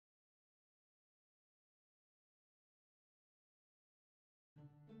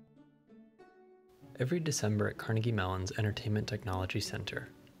Every December at Carnegie Mellon's Entertainment Technology Center,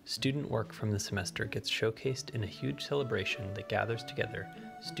 student work from the semester gets showcased in a huge celebration that gathers together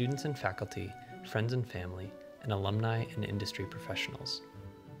students and faculty, friends and family, and alumni and industry professionals.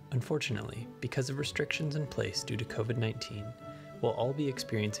 Unfortunately, because of restrictions in place due to COVID-19, we'll all be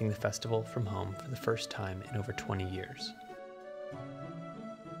experiencing the festival from home for the first time in over 20 years.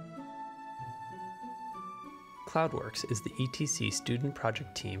 CloudWorks is the ETC student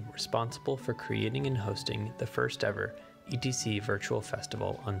project team responsible for creating and hosting the first ever ETC Virtual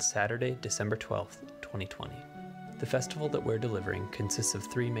Festival on Saturday, December 12th, 2020. The festival that we're delivering consists of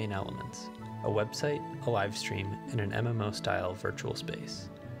three main elements: a website, a live stream, and an MMO-style virtual space.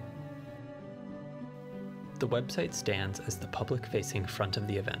 The website stands as the public-facing front of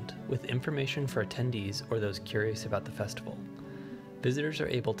the event, with information for attendees or those curious about the festival. Visitors are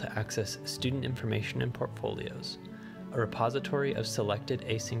able to access student information and portfolios, a repository of selected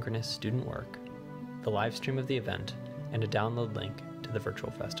asynchronous student work, the live stream of the event, and a download link to the virtual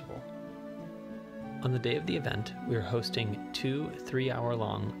festival. On the day of the event, we are hosting 2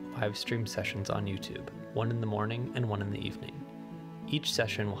 3-hour-long live stream sessions on YouTube, one in the morning and one in the evening. Each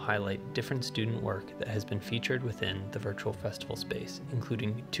session will highlight different student work that has been featured within the virtual festival space,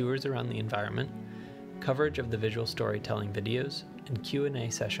 including tours around the environment, coverage of the visual storytelling videos, and Q&A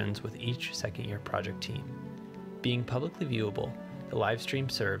sessions with each second-year project team. Being publicly viewable, the live stream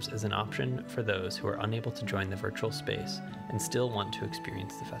serves as an option for those who are unable to join the virtual space and still want to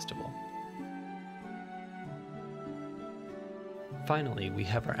experience the festival. Finally, we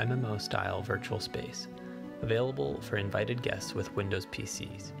have our MMO-style virtual space, available for invited guests with Windows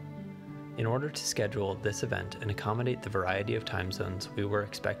PCs. In order to schedule this event and accommodate the variety of time zones we were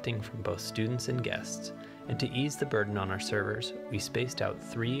expecting from both students and guests, and to ease the burden on our servers, we spaced out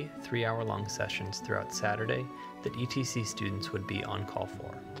 3 3-hour-long sessions throughout Saturday that ETC students would be on call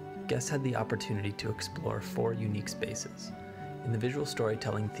for. Guests had the opportunity to explore 4 unique spaces. In the visual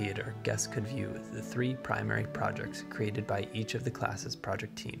storytelling theater, guests could view the 3 primary projects created by each of the class's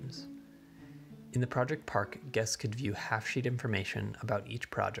project teams. In the project park, guests could view half-sheet information about each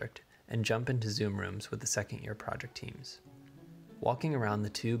project and jump into Zoom rooms with the second-year project teams. Walking around the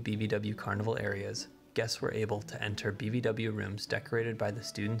 2 BVW Carnival areas, guests were able to enter BVW rooms decorated by the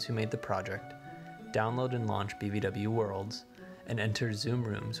students who made the project, download and launch BVW Worlds, and enter Zoom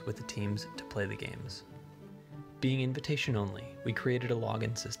rooms with the teams to play the games. Being invitation only, we created a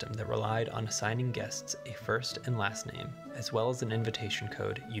login system that relied on assigning guests a first and last name, as well as an invitation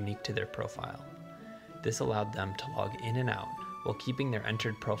code unique to their profile. This allowed them to log in and out while keeping their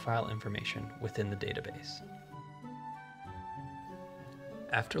entered profile information within the database.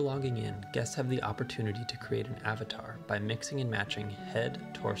 After logging in, guests have the opportunity to create an avatar by mixing and matching head,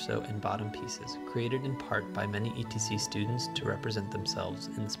 torso, and bottom pieces created in part by many ETC students to represent themselves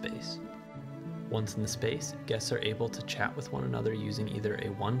in the space. Once in the space, guests are able to chat with one another using either a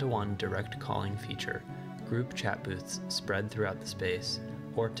one-to-one direct calling feature, group chat booths spread throughout the space,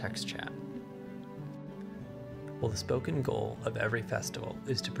 or text chat. While the spoken goal of every festival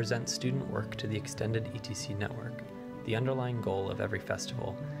is to present student work to the extended ETC network, the underlying goal of every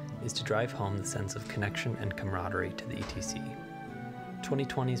festival is to drive home the sense of connection and camaraderie to the ETC.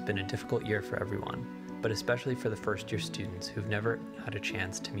 2020 has been a difficult year for everyone, but especially for the first-year students who've never had a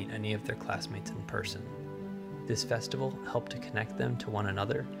chance to meet any of their classmates in person. This festival helped to connect them to one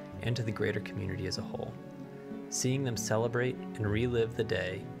another and to the greater community as a whole. Seeing them celebrate and relive the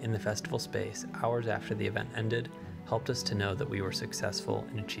day in the festival space hours after the event ended helped us to know that we were successful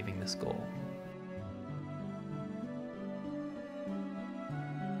in achieving this goal.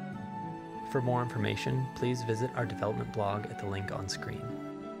 For more information, please visit our development blog at the link on screen.